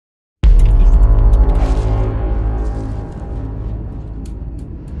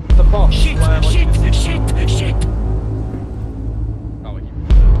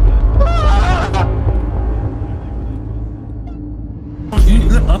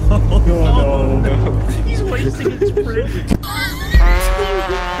no. He's wasting his breath.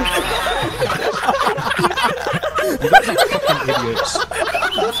 You guys are fucking idiots.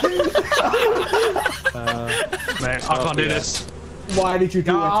 Man, I can't do this. Why did you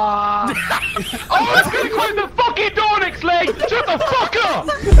do it? I'm gonna close the fucking door, Nixly! Shut the fuck up!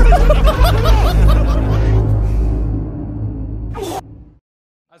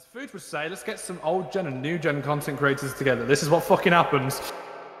 As Food would say, let's get some old gen and new gen content creators together. This is what fucking happens.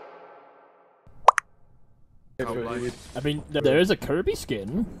 I mean, there is a Kirby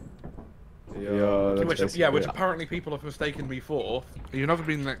skin. Which apparently people have mistaken me for. You've never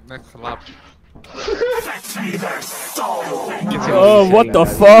been next collab. Oh, what the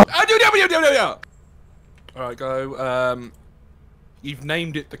fuck? Alright, go. You've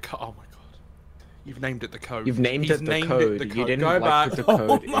named it the code. Oh my god. You've named it the code. You've named it the code. You didn't go back. Put the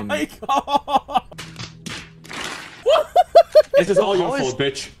code Oh my god! This is all your fault,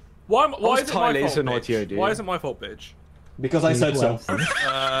 bitch. Why is it my fault, not here, bitch? dude. Why is it my fault, bitch? Because I said so. Just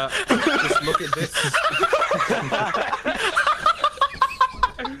look at this.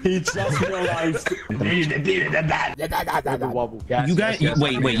 He just realized. You guys,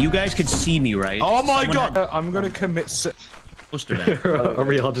 wait, you guys could see me, right? Oh my god! I'm gonna commit. Are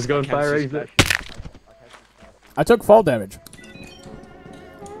we all just going fire exit? I took fall damage.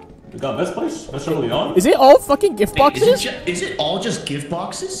 You got this place? That's really on? Is it all fucking gift boxes? Is it all just gift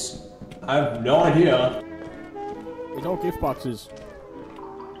boxes? I have no idea. It's all gift boxes.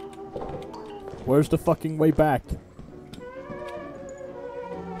 Where's the fucking way back?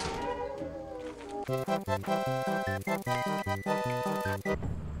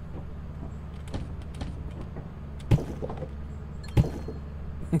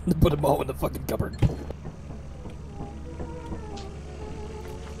 Put them all in the fucking cupboard.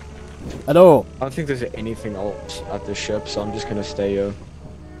 Hello. I don't think there's anything else at the ship, so I'm just gonna stay here.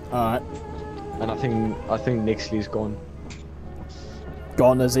 Alright. And I think Nixly's gone.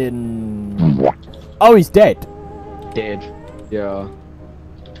 Gone as in... Oh, he's dead. Dead. Yeah.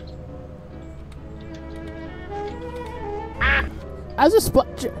 As a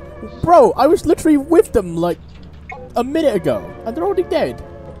Bro, I was literally with them like a minute ago, and they're already dead.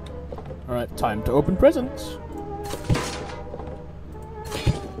 Alright, time to open presents.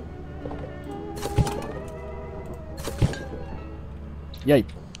 Yay.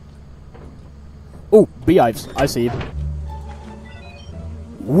 Oh, beehives. I see.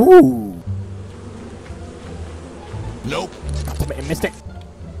 Woo! Nope. Damn it, I missed it.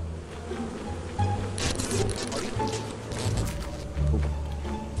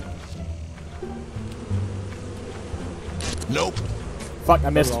 Nope. Fuck, I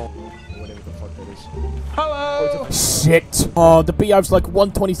missed. Whatever the fuck that is. Hello. Shit. Oh, the beehives like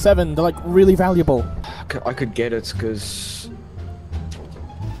 127. They're like really valuable. I could get it, cause...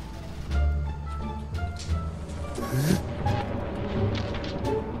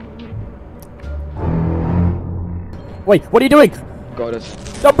 Wait, what are you doing? Got it.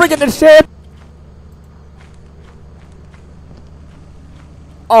 Don't bring it in the ship!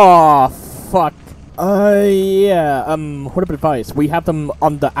 Aw, fuck. Yeah, what about advice? We have them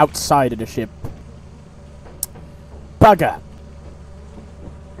on the outside of the ship. Bugger.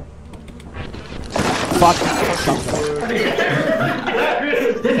 Fuck.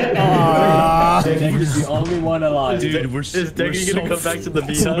 Deggy's the only one alive. Dude, Is Deggy gonna come back to the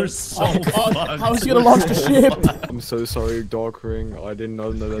beehive? We're so fucked. How is he gonna launch the ship? I'm so sorry, Darkring. I didn't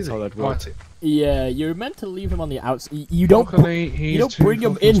know that's how that worked. Yeah, you're meant to leave him on the outside. You don't Luckily, bring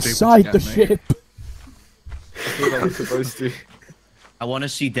him inside the ship. I thought I was supposed to. I want to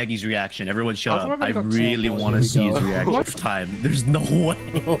see Deggy's reaction. Everyone shut I've up. never I got really samples. want to see his Here we reaction. What? Time. There's no way.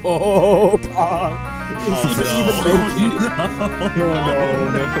 Oh, God. Is he even making it? No.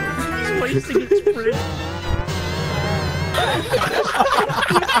 He's wasting his breath.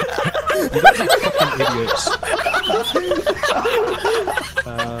 You guys are fucking idiots.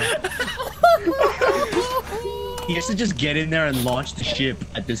 He has to just get in there and launch the ship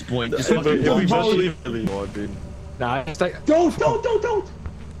at this point. Just fucking launch the ship. Nah, stay. Don't!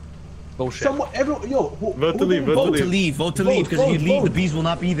 Bullshit. Someone, everyone, yo. Vote to leave, Vote to leave, because if you leave, the bees will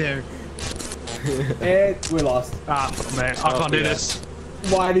not be there. And we lost. Ah, man, I can't do this.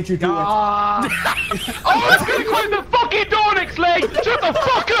 Why did you do it? I'm gonna close the fucking door, Nixly! Shut the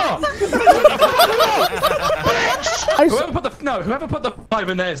fuck up! Whoever put the 5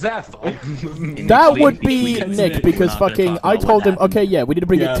 in there is their fault. That would be Nick, because fucking I told him, okay, yeah, we need to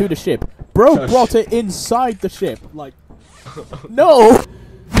bring it to the ship. Bro brought it inside the ship. Like, no!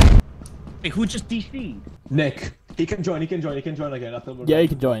 Wait, who just DC'd? Nick. He can join again. Yeah, you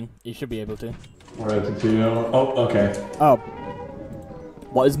can join. You should be able to. Alright, oh, okay. Oh.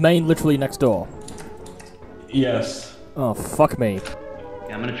 What, is Maine literally next door? Yes. Oh, fuck me.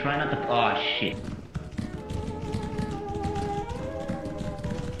 Yeah, I'm gonna try not to. Oh shit.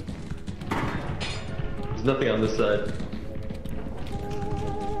 There's nothing on this side.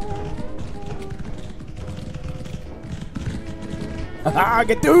 Haha,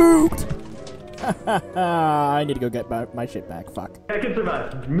 get duped! I need to go get my shit back, fuck. I can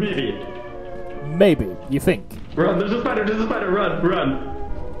survive. Maybe. Maybe, you think? Run, there's a spider, run, run.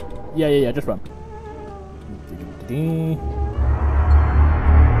 Yeah, just run.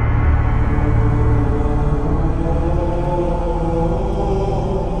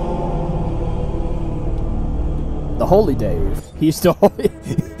 The Holy Dave. He's the Holy...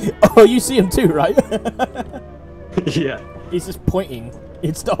 Oh, you see him too, right? Yeah. He's just pointing.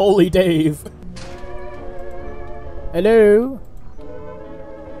 It's the Holy Dave. Hello?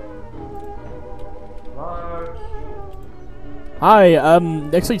 Hello? Hi,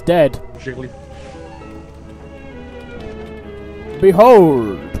 Nixly's dead. Jiggly.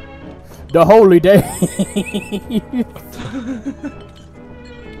 Behold! The Holy Dave!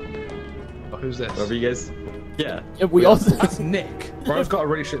 Oh, who's this? Over you guys. Yeah. Yeah, we also... That's Nick. Bro's got a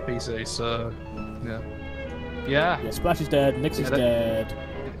really shit PC, so... Yeah. Yeah. Yeah, Splash is dead, Nixly's dead.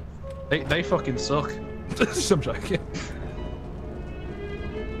 They fucking suck. I'm joking.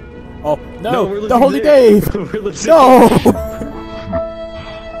 Oh, no! we're The Holy Nick. Dave! We're losing No!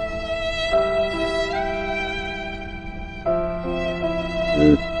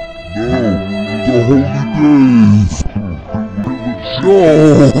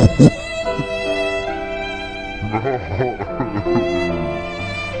 No!